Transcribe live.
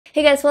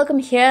Hey guys, welcome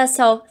here.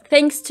 So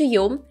thanks to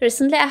you,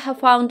 recently I have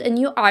found a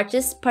new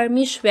artist,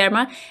 Parmish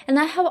Verma, and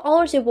I have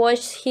already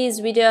watched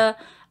his video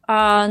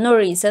No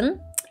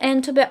Reason.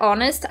 And to be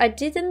honest, I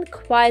didn't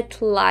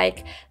quite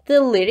like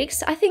the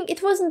lyrics. I think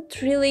it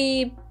wasn't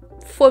really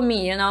for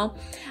me, you know,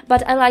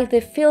 but I like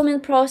the filming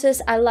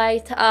process. I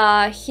liked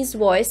his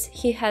voice.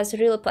 He has a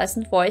really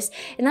pleasant voice,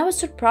 and I was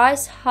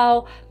surprised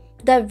how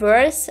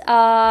diverse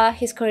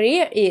his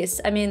career is.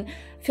 I mean,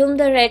 film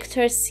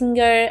director,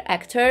 singer,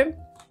 actor.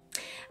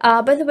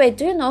 By the way,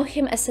 do you know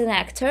him as an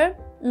actor?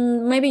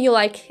 Maybe you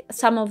like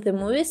some of the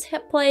movies he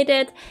played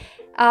it.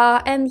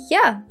 And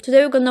yeah,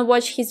 today we're gonna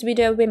watch his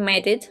video We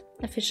Made It,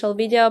 official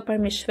video,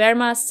 Parmish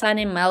Verma,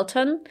 Sunny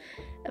Malton,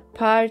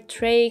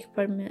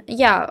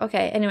 yeah,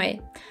 okay,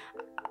 anyway.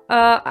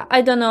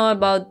 I don't know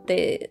about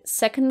the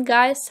second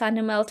guy,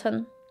 Sunny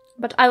Malton,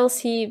 but I will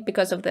see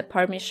because of the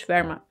Parmish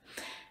Verma.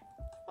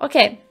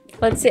 Okay,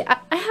 let's see.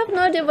 I have no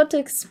idea what to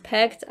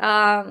expect,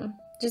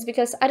 just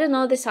because I don't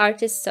know this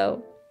artist,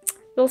 so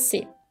we'll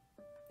see.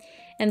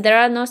 And there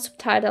are no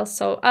subtitles,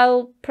 so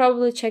I'll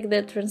probably check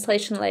the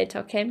translation later,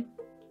 okay?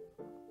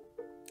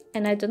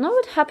 And I don't know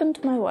what happened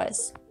to my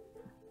voice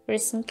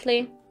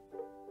recently.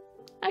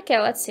 Okay,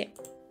 let's see.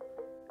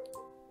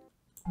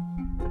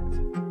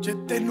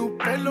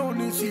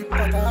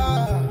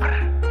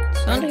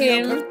 Not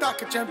him.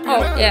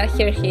 Oh, yeah,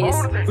 here he is.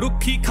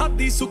 रुखी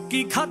khadi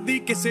सुक्की खादी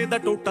किसे दा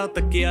टोटा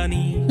तकिया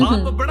नी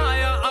आप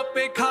बनाया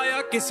आपे खाया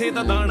किसे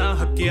दा दाना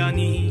हक्किया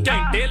नी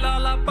घंटे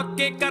लाला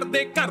पक्के कर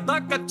दे घर दा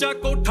कच्चा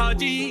कोठा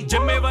जी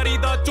जिम्मेवारी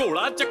दा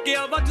झोला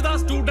चक्किया वजदा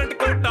स्टूडेंट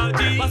कोटा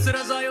जी बस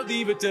रजायो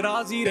दी विच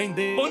राजी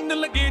रहंदे पुन्न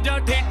लगे जा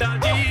ठेटा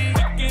जी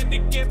निक्के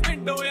निक्के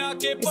पिंडों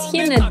आके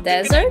पौंदे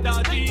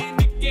जी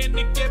निक्के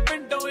निक्के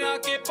पिंडों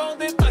आके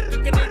पौंदे तक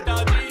कनेडा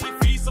जी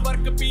फीस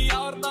वर्क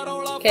पीआर दा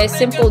रौला Okay,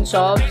 simple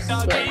jobs,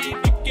 like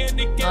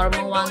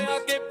normal ones.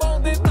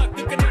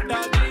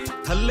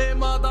 ਥੱਲੇ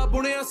ਮਾਦਾ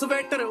ਬੁਣਿਆ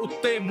ਸਵੈਟਰ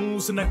ਉੱਤੇ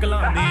ਮੂਸ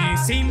ਨਕਲਾਂ ਦੀ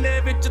ਸੀਨੇ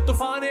ਵਿੱਚ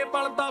ਤੂਫਾਨੇ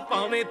ਪਲਦਾ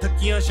ਭਾਵੇਂ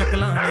ਥੱਕੀਆਂ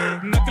ਸ਼ਕਲਾਂ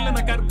ਨੇ ਨਕਲ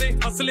ਨਾ ਕਰਦੇ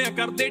ਹਸਲਿਆ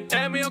ਕਰਦੇ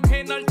ਟਾਈਮ ਔਖੇ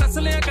ਨਾਲ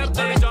ਟਸਲਿਆ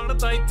ਕਰਦੇ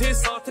ਜਾਣਦਾ ਇੱਥੇ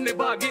ਸਾਥ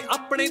ਨਿਭਾ ਕੇ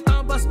ਆਪਣੇ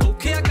ਤਾਂ ਬਸ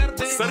ਧੋਖਿਆ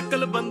ਕਰਦੇ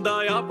ਸਰਕਲ ਬੰਦਾ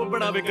ਆਪ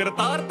ਬਣਾਵੇ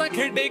ਕਰਤਾਰ ਤਾਂ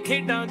ਖੇਡੇ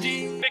ਖੇਡਾਂ ਜੀ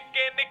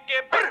ਨਿੱਕੇ ਨਿੱਕੇ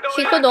ਪਿੰਡੋਂ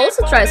He could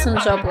also try some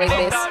job like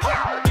this.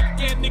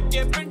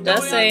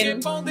 Just saying.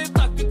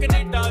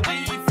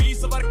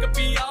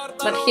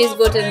 But he's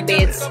good in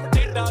beats.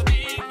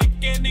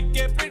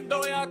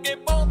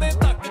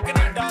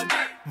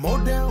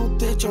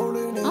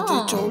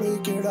 Oh,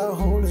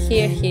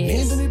 here he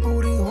is.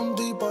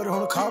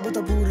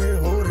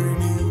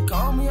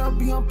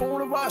 ਕਾਮਯਾਬੀਆਂ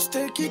ਪਾਉਣ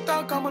ਵਾਸਤੇ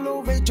ਕੀਤਾ ਕੰਮ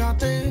ਲੋਵੇ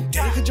ਜਾਂਦੇ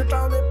ਦੇਖ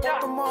ਜਟਾਂ ਦੇ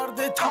ਪੁੱਤ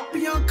ਮਾਰਦੇ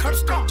ਥਾਪੀਆਂ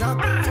ਖੜਸਦੇ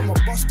ਜਾਂਦੇ from a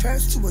bus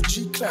pass to a G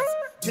class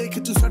ਦੇਖ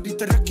ਤੂੰ ਸਾਡੀ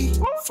ਤਰੱਕੀ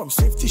from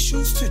safety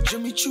shoes to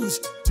Jimmy Choos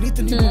ਨੀਤ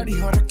ਨੀ ਮਾੜੀ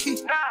ਹਾਂ ਰੱਖੀ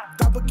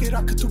ਦਬ ਕੇ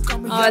ਰੱਖ ਤੂੰ ਕੰਮ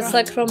Oh, it's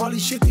like from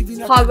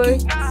poverty.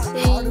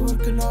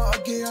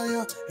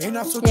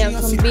 Yeah,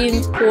 from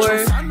being poor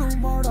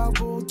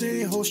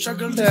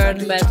to earn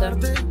better.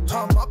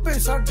 ਹਮ ਆਪੇ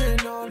ਸਾਡੇ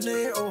ਨਾਲ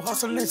ਨੇ ਉਹ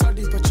ਹਸਲ ਨੇ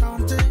ਸਾਡੀ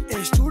ਪਛਾਣ ਤੇ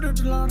ਇਹ ਸਟੂਡੈਂਟ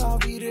ਲਾਣਾ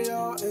ਵੀਰਿਆ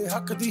ਇਹ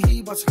ਹੱਕ ਦੀ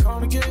ਹੀ ਬਸ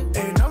ਖਾਣਗੇ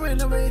ਇਹ ਨਵੇਂ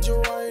ਨਵੇਂ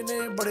ਜੋ ਆਏ ਨੇ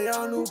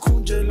ਬੜਿਆਂ ਨੂੰ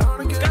ਖੂੰਜੇ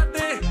ਲਾਣਗੇ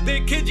ਕਦੇ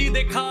ਦੇਖੇ ਜੀ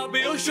ਦੇ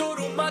ਖਾਵੇ ਉਹ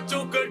ਸ਼ੋਰੂਮਾਂ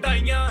ਚੋਂ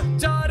ਕਢਾਈਆਂ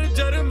ਚਾਰ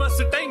ਜਰਮ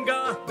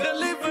ਸਟੈਂਗਾ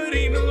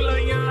ਡਿਲੀਵਰੀ ਨੂੰ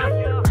ਲਾਈਆਂ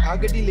ਆ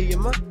ਗੱਡੀ ਲਈ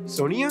ਅੰਮਾ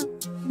ਸੋਹਣੀਆਂ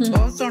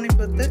ਬਹੁਤ ਸੋਹਣੀ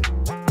ਪੁੱਤ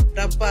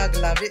ਰੱਬ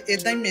ਅਗਲਾਵੇ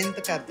ਇਦਾਂ ਹੀ ਮਿਹਨਤ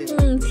ਕਰਦੇ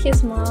His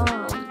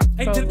mom.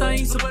 ਇੱਥੇ ਤਾਂ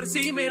ਇਸ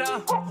ਵਰਸੀ ਮੇਰਾ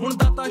ਹੁਣ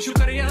ਦਾਤਾ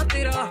ਸ਼ੁਕਰਿਆ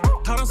ਤੇਰਾ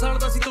 18 ਸਾਲ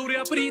ਦਾ ਸੀ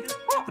ਤੋਰਿਆ ਪ੍ਰੀਤ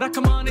ਰੱਖ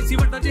ਮਾਨੇ ਸੀ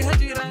ਵੱਡਾ ਜਿਹਾ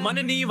ਜੀਰਾ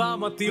ਮਨ ਨੀਵਾ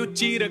ਮਤੀ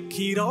ਉੱਚੀ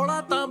ਰੱਖੀ ਰੌਲਾ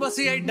ਤਾਂ ਬਸ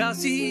ਐਡਾ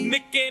ਸੀ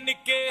ਨਿੱਕੇ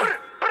ਨਿੱਕੇ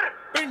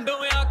ਪਿੰਡੋਂ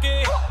ਆ ਕੇ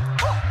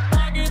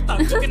ਆਗੇ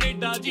ਤੱਕ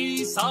ਕੈਨੇਡਾ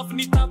ਜੀ ਸਾਫ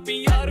ਨੀ ਤਾਂ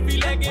ਪੀਆਰ ਵੀ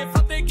ਲੈ ਗਏ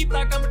ਫਤਿਹ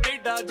ਕੀਤਾ ਕੰਮ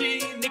ਟੇਡਾ ਜੀ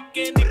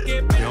ਨਿੱਕੇ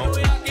ਨਿੱਕੇ ਪਿੰਡੋਂ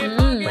ਆ ਕੇ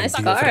Nice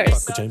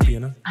cars.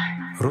 ਚੈਂਪੀਅਨ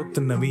ਰੁੱਤ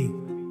ਨਵੀਂ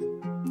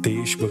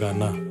ਦੇਸ਼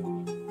ਬਗਾਨਾ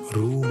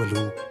ਰੂ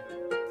ਮਲੂ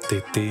ਤੇ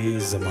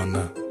ਤੇਜ਼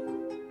ਜ਼ਮਾਨਾ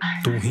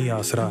ਤੂੰ ਹੀ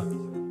ਆਸਰਾ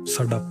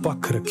ਸਾਡਾ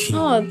ਪੱਖ ਰੱਖੀ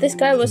Oh, this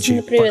guy was in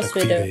the previous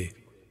video.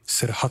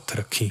 ਸਿਰ ਹੱਥ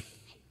ਰੱਖੀ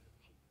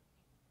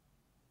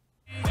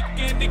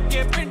ਨਿੱਕੇ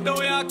ਨਿੱਕੇ ਪਿੰਡੋਂ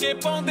ਆ ਕੇ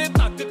ਪਾਉਂਦੇ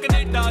ਤੱਕ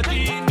ਕੈਨੇਡਾ ਜੀ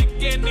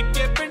ਨਿੱਕੇ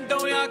ਨਿੱਕੇ ਪਿੰਡੋਂ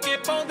ਆ ਕੇ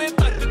ਪਾਉਂਦੇ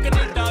ਤੱਕ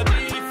ਕੈਨੇਡਾ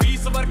ਜੀ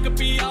fees work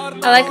PR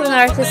I like when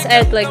artists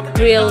add like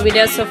real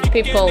videos of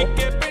people.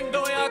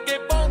 ਪਿੰਡੋਂ ਆ ਕੇ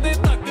ਪਾਉਂਦੇ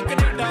ਤੱਕ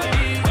ਕੈਨੇਡਾ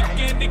ਜੀ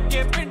ਨਿੱਕੇ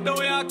ਨਿੱਕੇ ਪਿੰਡੋਂ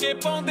ਆ ਕੇ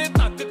ਪਾਉਂਦੇ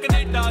ਤੱਕ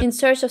Canada In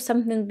search of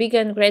something big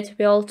and great,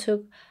 we all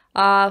took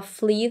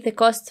flee. The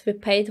cost we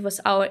paid was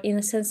our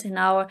innocence and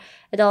our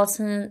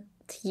adolescent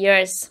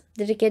years,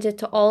 dedicated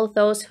to all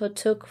those who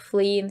took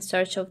flee in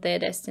search of their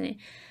destiny.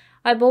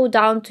 I bow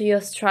down to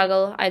your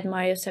struggle. I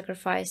admire your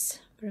sacrifice.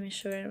 Parmish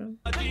Verma.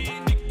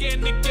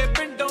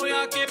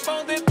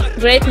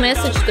 Great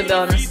message, to be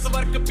honest.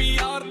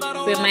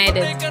 We made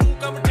it.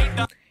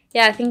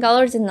 Yeah, I think I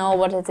already know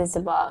what it is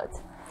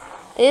about.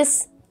 It is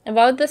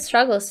about the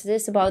struggles. It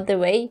is about the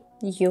way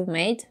you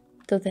made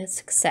to the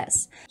success.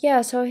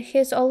 Yeah, so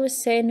he's always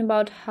saying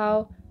about how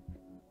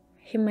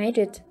he made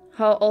it,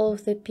 how all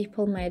of the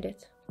people made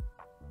it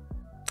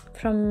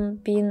from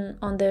being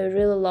on the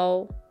really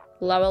low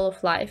level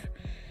of life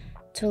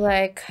to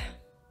like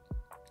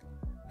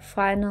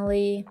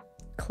finally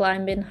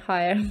climbing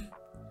higher.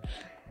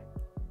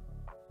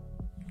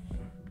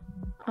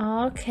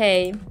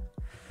 Okay,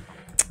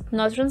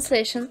 no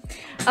translation.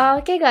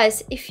 Okay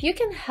guys, if you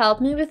can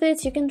help me with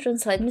it, you can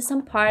translate me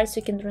some parts,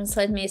 you can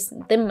translate me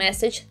the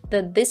message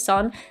that this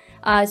song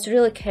is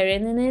really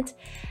carrying in it.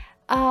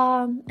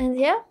 And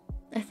yeah,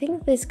 I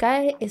think this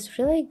guy is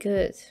really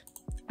good.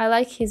 I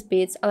like his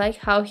beats, I like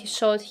how he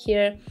showed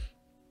here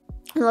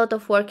a lot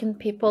of working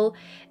people,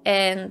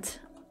 and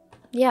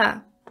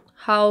yeah,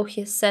 how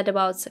he said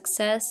about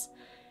success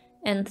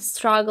and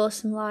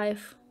struggles in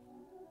life.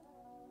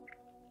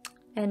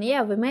 And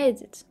yeah, we made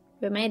it.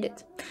 We made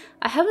it.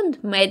 I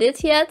haven't made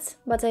it yet,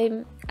 but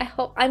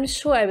I'm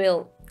sure I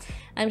will.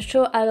 I'm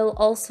sure I will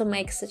also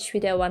make such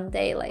video one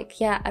day, like,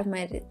 yeah, I've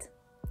made it.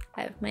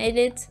 I've made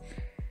it.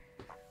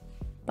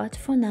 But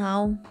for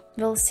now,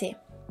 we'll see.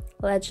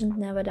 Legend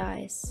never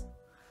dies.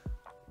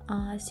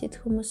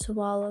 Sidhu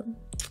Moosewala.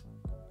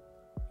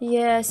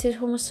 Yeah,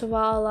 Sidhu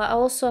Moosewala. I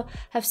also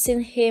have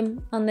seen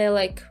him on the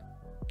like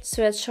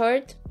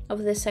sweatshirt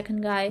of the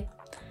second guy.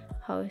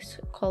 How is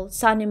it called?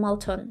 Sunny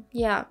Malton.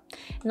 Yeah.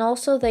 And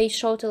also they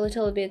showed a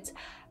little bit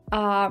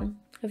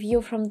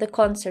view from the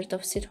concert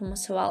of Sidhu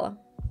Moosewala.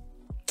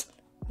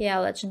 Yeah,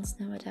 legends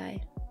never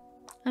die.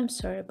 I'm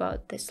sorry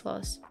about this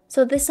loss.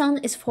 So this song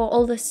is for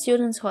all the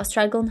students who are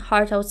struggling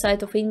hard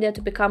outside of India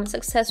to become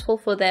successful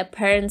for their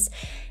parents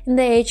in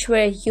the age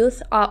where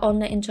youth are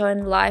only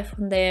enjoying life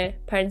on their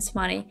parents'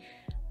 money.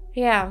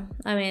 Yeah,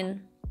 I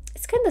mean,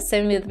 it's kind of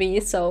same with me,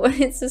 so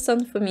it's a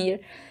song for me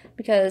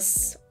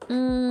because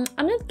I'm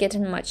not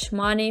getting much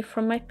money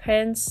from my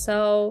parents,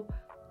 so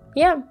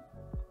yeah,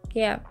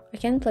 I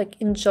can't like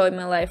enjoy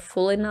my life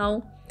fully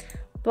now,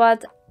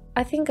 but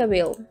I think I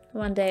will.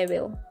 One day I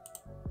will.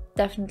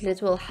 Definitely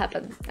it will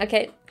happen.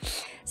 Okay,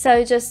 so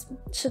you just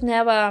should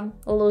never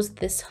lose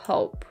this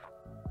hope.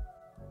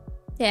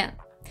 Yeah,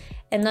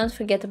 and don't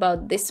forget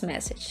about this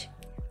message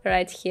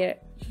right here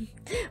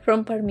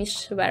from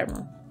Parmish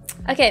Verma.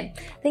 Okay,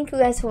 thank you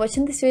guys for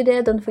watching this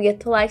video. Don't forget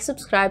to like,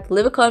 subscribe,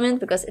 leave a comment,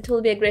 because it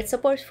will be a great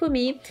support for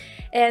me,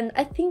 and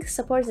I think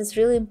support is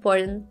really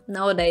important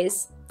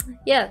nowadays.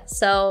 Yeah,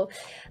 so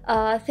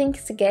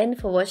thanks again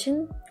for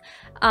watching,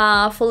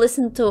 for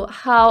listening to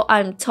how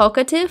I'm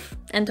talkative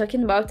and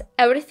talking about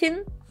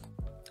everything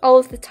all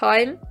of the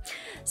time.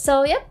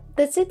 So yeah,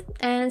 that's it,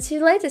 and see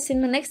you later, see you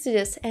in my next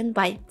videos, and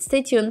bye.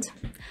 Stay tuned.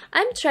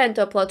 I'm trying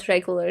to upload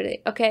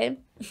regularly, okay?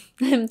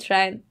 I'm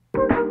trying.